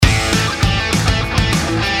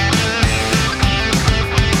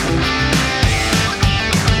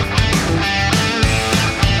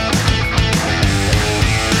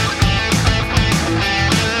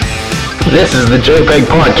This is the JPEG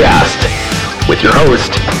Podcast with your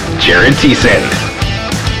host, Jared Thiessen.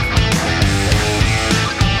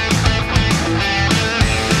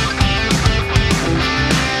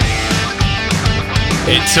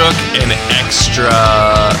 It took an extra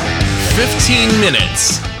 15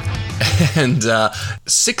 minutes and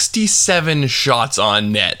 67 shots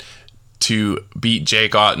on net to beat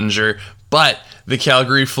Jake Oettinger, but the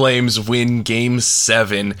Calgary Flames win Game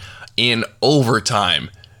 7 in overtime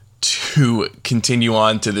to continue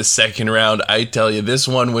on to the second round. I tell you, this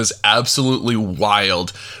one was absolutely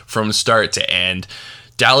wild from start to end.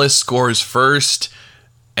 Dallas scores first,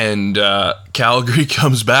 and Calgary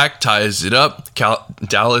comes back, ties it up.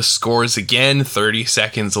 Dallas scores again 30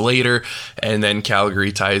 seconds later, and then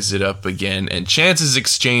Calgary ties it up again. And chances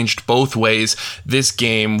exchanged both ways. This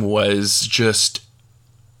game was just...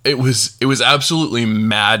 It was absolutely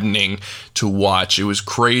maddening to watch. It was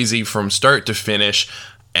crazy from start to finish,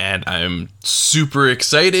 and I'm super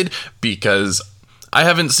excited because I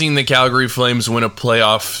haven't seen the Calgary Flames win a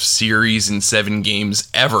playoff series in 7 games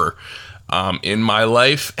ever in my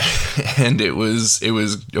life, and they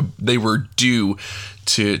were due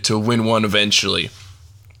to win one eventually.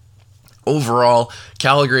 Overall,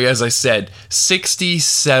 Calgary, as I said,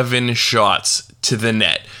 67 shots to the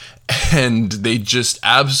net, and they just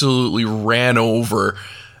absolutely ran over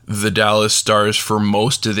the Dallas Stars for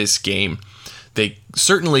most of this game. They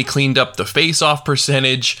certainly cleaned up the face-off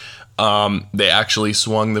percentage. They actually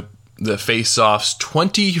swung the face-offs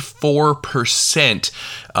 24%.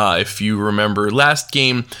 If you remember last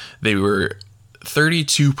game, they were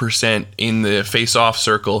 32% in the face-off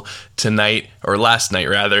circle. Last night,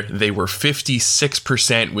 they were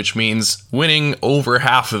 56%, which means winning over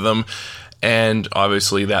half of them. And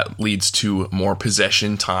obviously that leads to more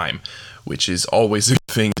possession time, which is always a good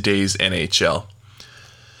thing in today's NHL.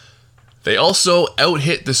 They also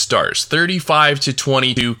out-hit the Stars,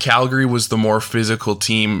 35-22. Calgary was the more physical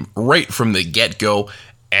team right from the get-go,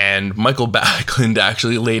 and Michael Backlund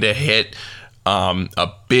actually laid a hit,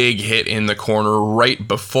 a big hit in the corner right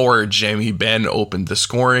before Jamie Benn opened the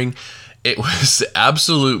scoring. It was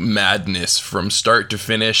absolute madness from start to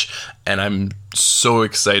finish, and I'm so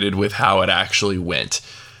excited with how it actually went.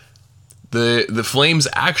 The Flames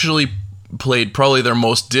actually played probably their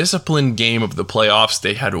most disciplined game of the playoffs.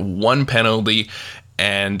 They had 1 penalty,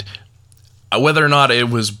 and whether or not it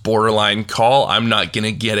was borderline call, I'm not going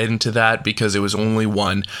to get into that because it was only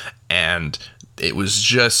 1, and it was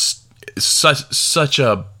just such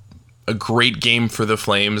a great game for the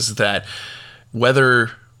Flames that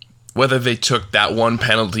whether they took that 1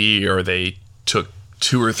 penalty or they took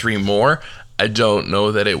 2 or 3 more, I don't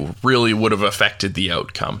know that it really would have affected the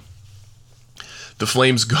outcome. The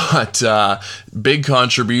Flames got big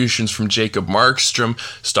contributions from Jacob Markstrom,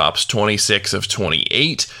 stops 26 of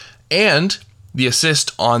 28, and the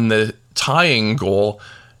assist on the tying goal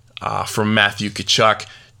from Matthew Tkachuk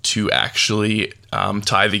to actually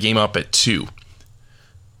tie the game up at 2.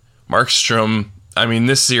 Markstrom,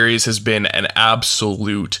 this series has been an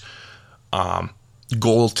absolute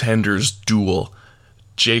goaltender's duel.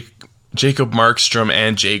 Jacob Markstrom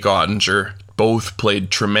and Jake Oettinger both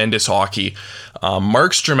played tremendous hockey.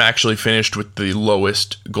 Markstrom actually finished with the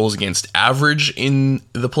lowest goals against average in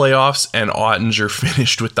the playoffs, and Oettinger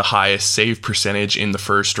finished with the highest save percentage in the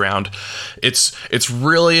first round. It's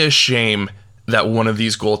really a shame that one of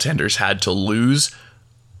these goaltenders had to lose,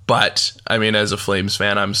 but as a Flames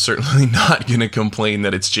fan, I'm certainly not going to complain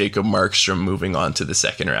that it's Jacob Markstrom moving on to the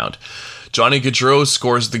second round. Johnny Gaudreau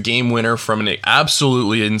scores the game winner from an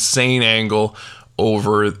absolutely insane angle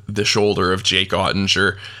over the shoulder of Jake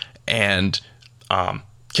Oettinger. And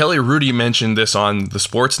Kelly Rudy mentioned this on the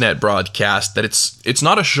Sportsnet broadcast, that it's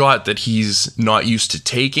not a shot that he's not used to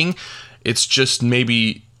taking. It's just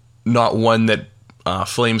maybe not one that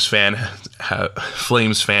Flames fans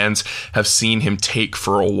have seen him take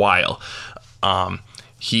for a while.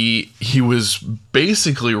 He was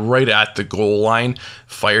basically right at the goal line,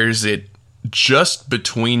 fires it just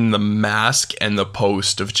between the mask and the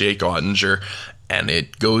post of Jake Oettinger, and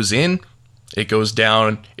it goes in, it goes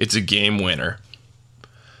down, it's a game winner.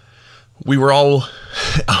 We were all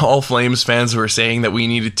Flames fans who were saying that we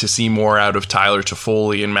needed to see more out of Tyler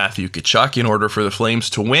Toffoli and Matthew Tkachuk in order for the Flames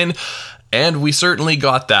to win, and we certainly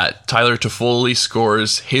got that. Tyler Toffoli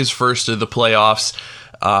scores his first of the playoffs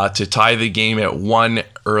to tie the game at 1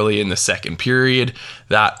 early in the second period.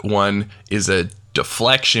 That one is a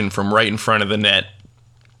deflection from right in front of the net.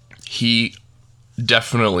 He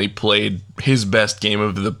definitely played his best game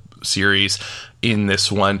of the series in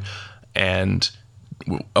this one, and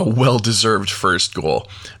a well-deserved first goal.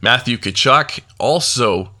 Matthew Tkachuk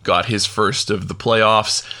also got his first of the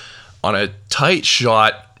playoffs. on a tight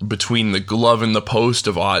shot between the glove and the post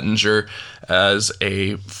of Ottinger as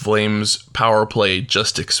a Flames power play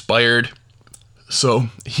just expired. So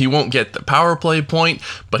he won't get the power play point,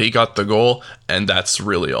 but he got the goal, and that's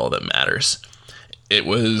really all that matters. It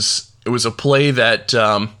was a play that,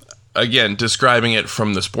 again, describing it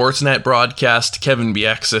from the Sportsnet broadcast, Kevin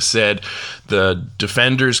Bieksa said the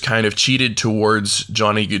defenders kind of cheated towards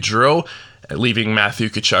Johnny Gaudreau, leaving Matthew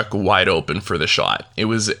Tkachuk wide open for the shot. It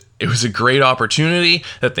was a great opportunity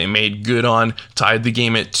that they made good on, tied the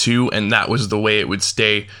game at 2, and that was the way it would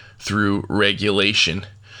stay through regulation.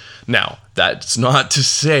 Now, that's not to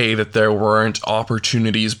say that there weren't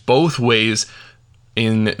opportunities both ways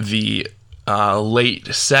in the late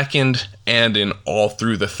second and in all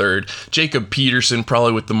through the third. Jacob Peterson,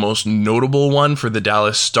 probably with the most notable one for the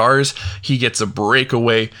Dallas Stars. He gets a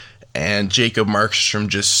breakaway, and Jacob Markstrom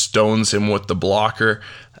just stones him with the blocker.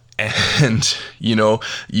 And,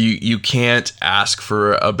 you can't ask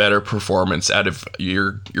for a better performance out of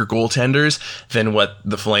your goaltenders than what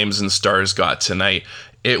the Flames and Stars got tonight.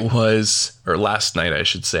 Or last night, I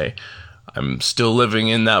should say. I'm still living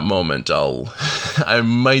in that moment. I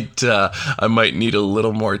might need a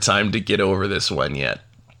little more time to get over this one yet.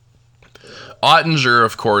 Ottinger,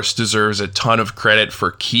 of course, deserves a ton of credit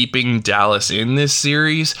for keeping Dallas in this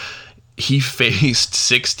series. He faced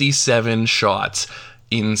 67 shots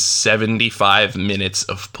in 75 minutes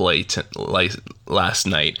of play last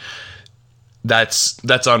night. That's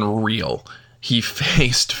unreal. He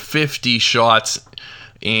faced 50 shots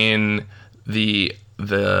in the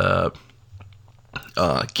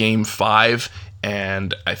Game 5,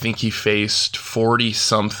 and I think he faced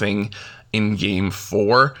 40-something in Game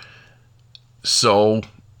 4. So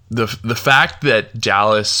the fact that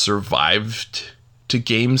Dallas survived to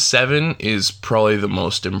Game 7 is probably the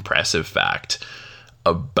most impressive fact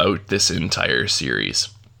about this entire series.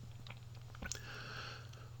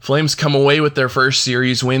 Flames come away with their first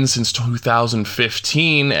series win since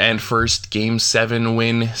 2015 and first Game 7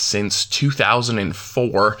 win since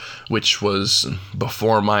 2004, which was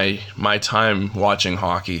before my time watching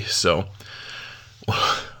hockey. So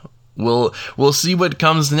we'll see what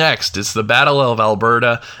comes next. It's the Battle of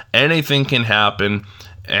Alberta. Anything can happen.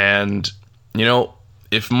 And,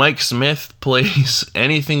 if Mike Smith plays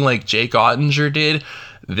anything like Jake Ottinger did,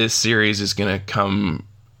 this series is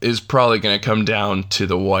probably going to come down to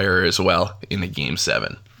the wire as well in the Game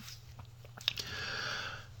 7.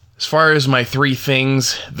 As far as my 3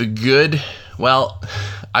 things, the good, well,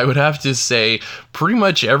 I would have to say pretty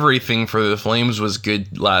much everything for the Flames was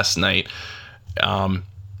good last night.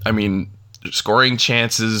 Scoring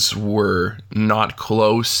chances were not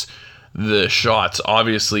close. The shots,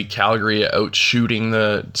 obviously, Calgary outshooting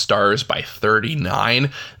the Stars by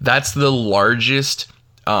 39. That's the largest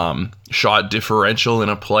shot differential in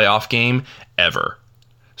a playoff game ever.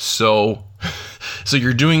 So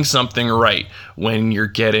you're doing something right when you're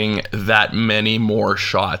getting that many more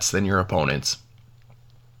shots than your opponents.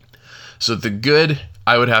 So the good,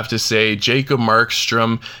 I would have to say, Jacob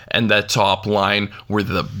Markstrom and that top line were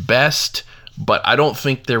the best, but I don't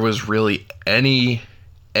think there was really any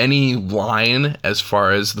line as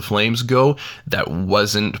far as the Flames go that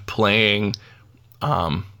wasn't playing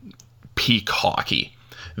peak hockey.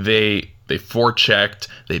 They forechecked,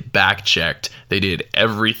 they backchecked, they did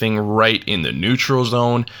everything right in the neutral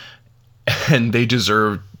zone, and they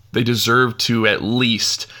deserve to at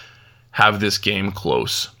least have this game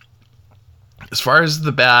close. As far as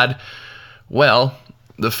the bad, well,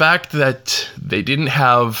 the fact that they didn't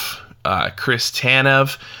have Chris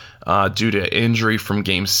Tanev due to injury from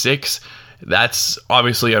Game 6, that's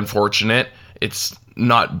obviously unfortunate. It's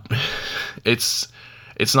not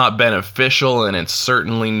beneficial, and it's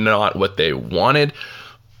certainly not what they wanted.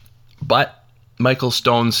 But Michael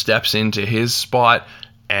Stone steps into his spot,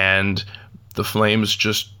 and the Flames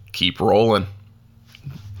just keep rolling.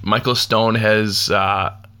 Michael Stone has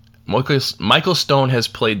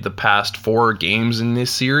played the past 4 games in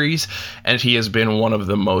this series, and he has been one of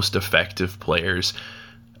the most effective players.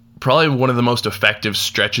 Probably one of the most effective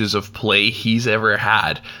stretches of play he's ever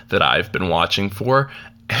had that I've been watching for.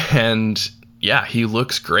 And yeah, he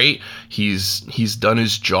looks great. He's done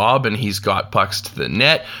his job, and he's got pucks to the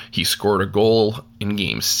net. He scored a goal in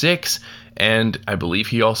Game 6, and I believe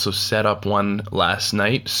he also set up one last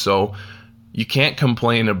night. So you can't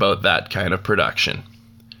complain about that kind of production.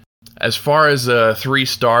 As far as 3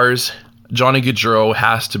 stars, Johnny Gaudreau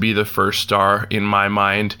has to be the first star in my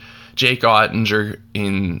mind. Jake Ottinger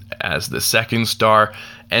as the second star,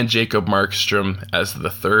 and Jacob Markstrom as the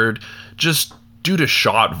third, just due to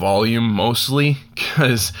shot volume mostly,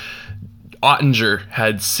 because Ottinger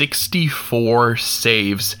had 64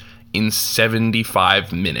 saves in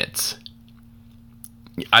 75 minutes.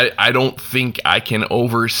 I don't think I can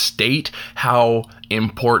overstate how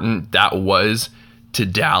important that was to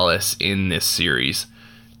Dallas in this series.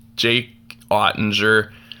 Jake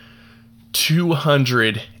Oettinger,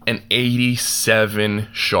 287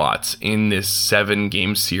 shots in this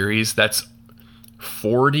 7-game series. That's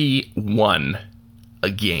 41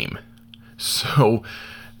 a game. So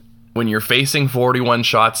when you're facing 41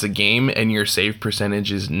 shots a game and your save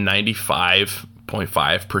percentage is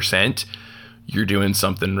 95.5%, you're doing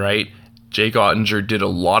something right. Jake Oettinger did a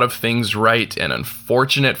lot of things right, and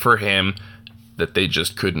unfortunate for him that they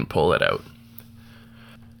just couldn't pull it out.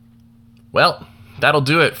 Well, that'll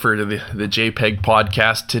do it for the JPEG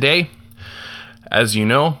podcast today. As you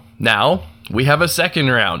know, now we have a second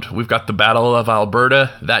round. We've got the Battle of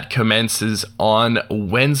Alberta that commences on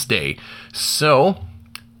Wednesday. So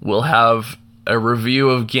we'll have a review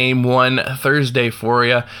of Game 1 Thursday for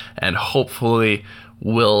you, and hopefully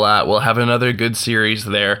we'll have another good series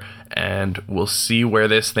there, and we'll see where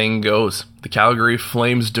this thing goes. The Calgary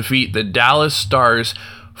Flames defeat the Dallas Stars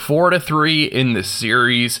 4-3 in the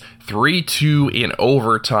series, 3-2 in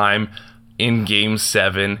overtime in Game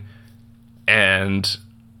 7, and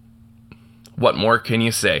what more can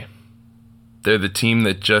you say? They're the team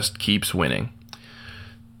that just keeps winning.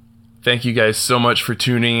 Thank you guys so much for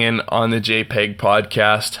tuning in on the JPEG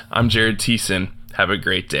podcast. I'm Jared Thiessen. Have a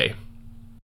great day.